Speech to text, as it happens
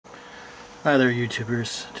Hi there,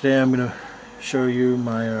 YouTubers. Today I'm going to show you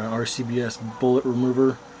my RCBS Bullet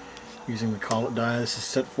remover using the collet die. This is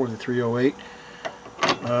set for the 308.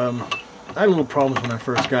 I had a little problems when I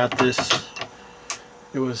first got this.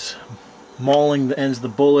 It was mauling the ends of the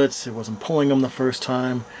bullets. It wasn't pulling them the first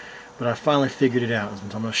time, but I finally figured it out. So I'm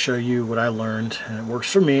going to show you what I learned, and it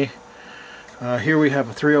works for me. Here we have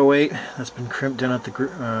a 308 that's been crimped in at the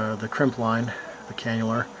crimp line, the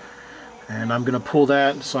cannular. And I'm going to pull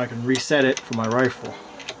that so I can reset it for my rifle.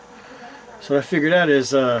 So what I figured out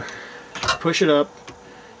is push it up.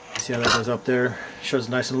 See how that goes up there? Shows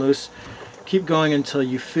nice and loose. Keep going until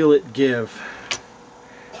you feel it give.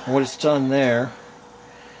 And what it's done there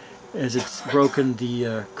is it's broken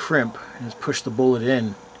the crimp and it's pushed the bullet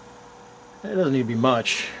in. It doesn't need to be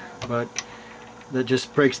much, but that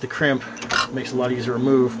just breaks the crimp, makes it a lot easier to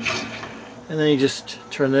remove. And then you just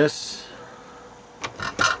turn this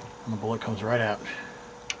and the bullet comes right out.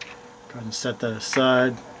 Go ahead and set that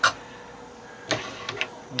aside.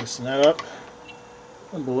 Loosen that up.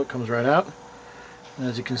 The bullet comes right out. And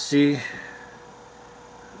as you can see,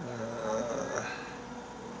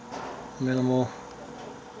 minimal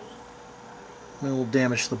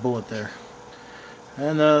damage to the bullet there.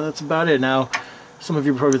 And that's about it. Now, some of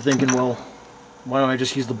you are probably thinking, well, why don't I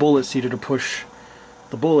just use the bullet seater to push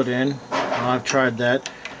the bullet in? Well, I've tried that,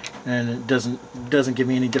 and it doesn't give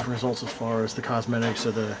me any different results as far as the cosmetics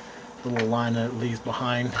or the little line that it leaves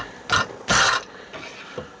behind.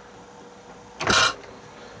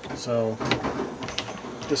 So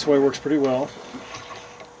this way works pretty well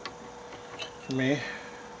for me.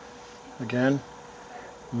 Again,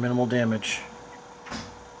 minimal damage.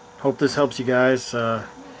 Hope this helps you guys.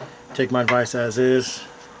 Take my advice as is.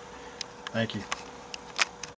 Thank you.